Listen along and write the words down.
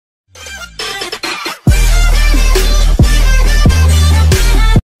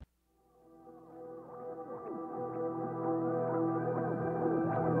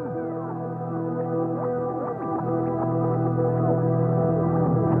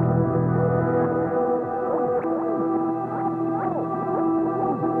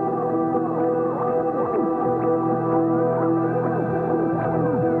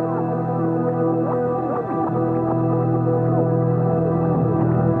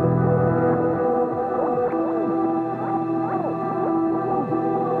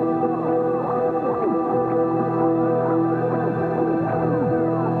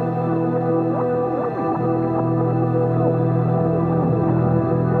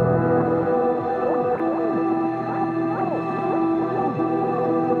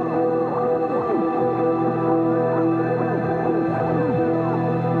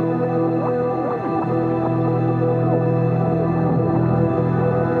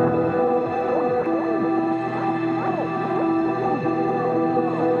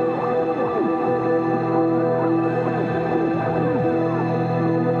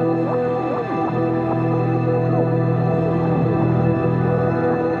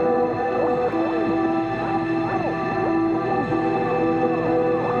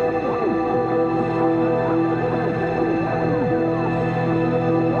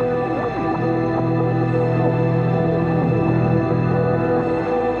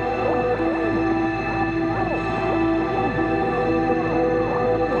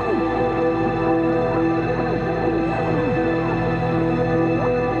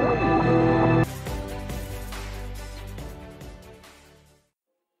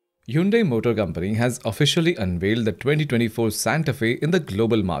Hyundai Motor Company has officially unveiled the 2024 Santa Fe in the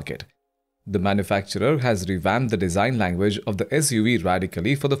global market. The manufacturer has revamped the design language of the SUV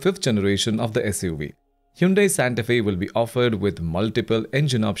radically for the fifth generation of the SUV. Hyundai Santa Fe will be offered with multiple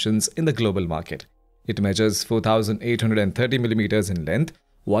engine options in the global market. It measures 4,830mm in length,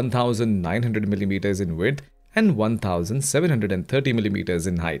 1,900mm in width, and 1,730mm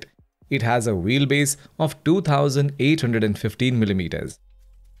in height. It has a wheelbase of 2,815mm.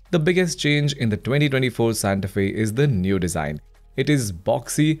 The biggest change in the 2024 Santa Fe is the new design. It is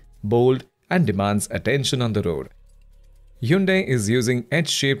boxy, bold, and demands attention on the road. Hyundai is using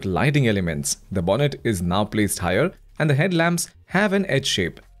edge-shaped lighting elements. The bonnet is now placed higher and the headlamps have an edge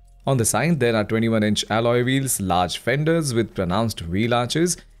shape. On the side, there are 21-inch alloy wheels, large fenders with pronounced wheel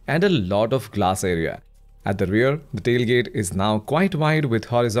arches, and a lot of glass area. At the rear, the tailgate is now quite wide with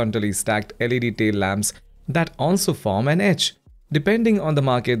horizontally stacked LED tail lamps that also form an edge. Depending on the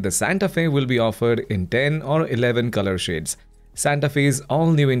market, the Santa Fe will be offered in 10 or 11 color shades. Santa Fe's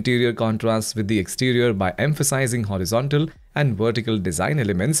all-new interior contrasts with the exterior by emphasizing horizontal and vertical design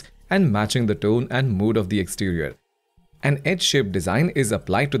elements and matching the tone and mood of the exterior. An edge-shaped design is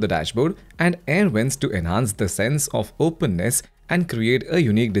applied to the dashboard and air vents to enhance the sense of openness and create a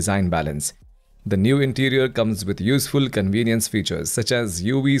unique design balance. The new interior comes with useful convenience features such as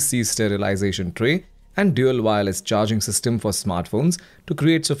UVC sterilization tray and dual wireless charging system for smartphones to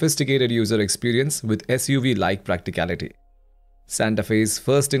create sophisticated user experience with SUV-like practicality. Santa Fe's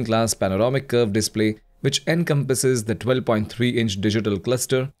first-in-class panoramic curved display, which encompasses the 12.3-inch digital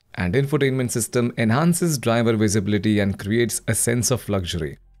cluster and infotainment system, enhances driver visibility and creates a sense of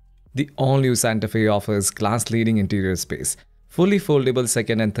luxury. The all-new Santa Fe offers class-leading interior space. Fully foldable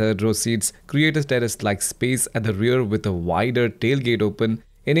second and third row seats create a terrace-like space at the rear with a wider tailgate open,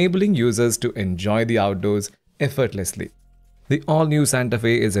 enabling users to enjoy the outdoors effortlessly. The all-new Santa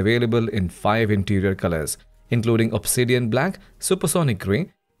Fe is available in 5 interior colors, including obsidian black, supersonic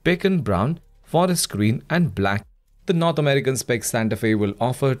grey, pecan brown, forest green, and black. The North American spec Santa Fe will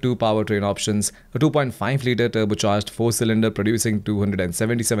offer 2 powertrain options, a 2.5-liter turbocharged 4-cylinder producing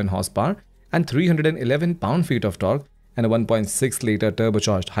 277 horsepower and 311 pound-feet of torque, and a 1.6-liter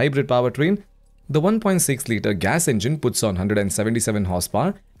turbocharged hybrid powertrain. The 1.6-liter gas engine puts on 177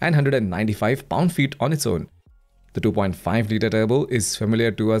 horsepower and 195 pound-feet on its own. The 2.5-liter turbo is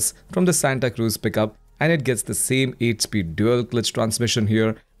familiar to us from the Santa Cruz pickup, and it gets the same 8-speed dual-clutch transmission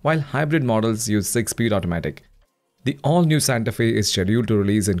here, while hybrid models use 6-speed automatic. The all-new Santa Fe is scheduled to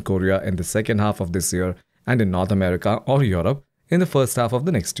release in Korea in the second half of this year and in North America or Europe in the first half of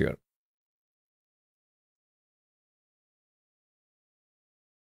the next year.